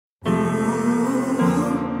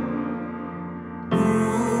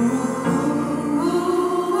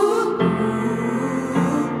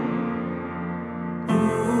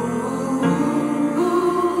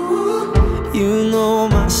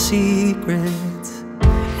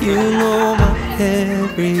You know my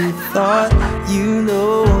every thought. You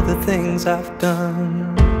know the things I've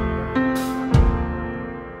done.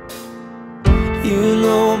 You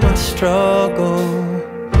know my struggle,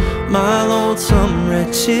 my lonesome,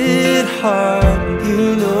 wretched heart.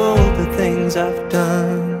 You know the things I've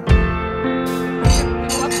done.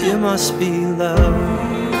 You must be love.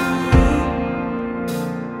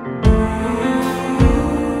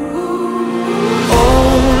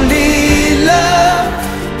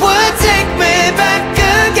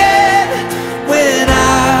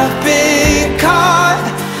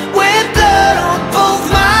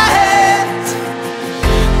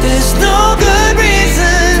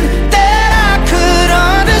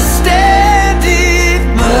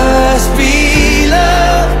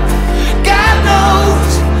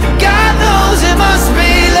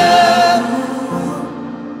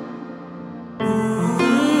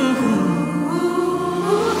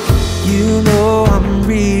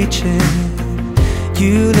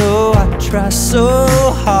 You know I try so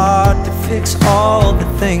hard to fix all the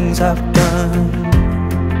things I've done.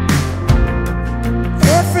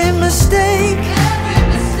 Every mistake,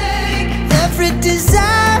 every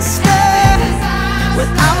disaster. When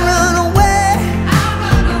I run away,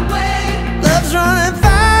 love's running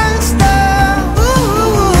faster.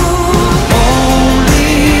 Ooh. Only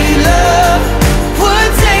love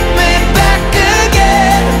would take me back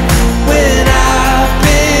again. When I've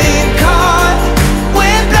been caught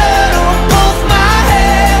with blood on both my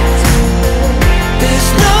hands, there's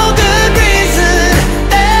no good reason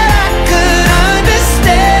that I could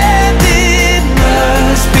understand. It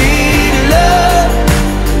must be love.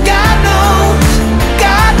 God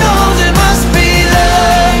knows it must be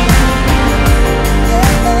love.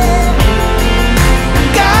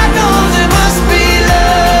 God knows it must be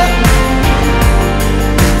love.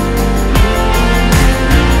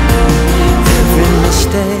 Every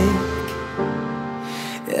mistake,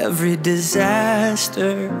 every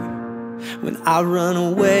disaster. When I run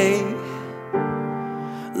away,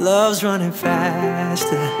 love's running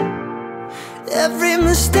faster. Every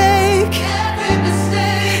mistake,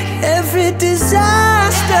 every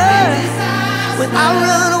disaster. When I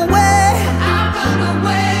run away,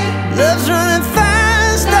 love's running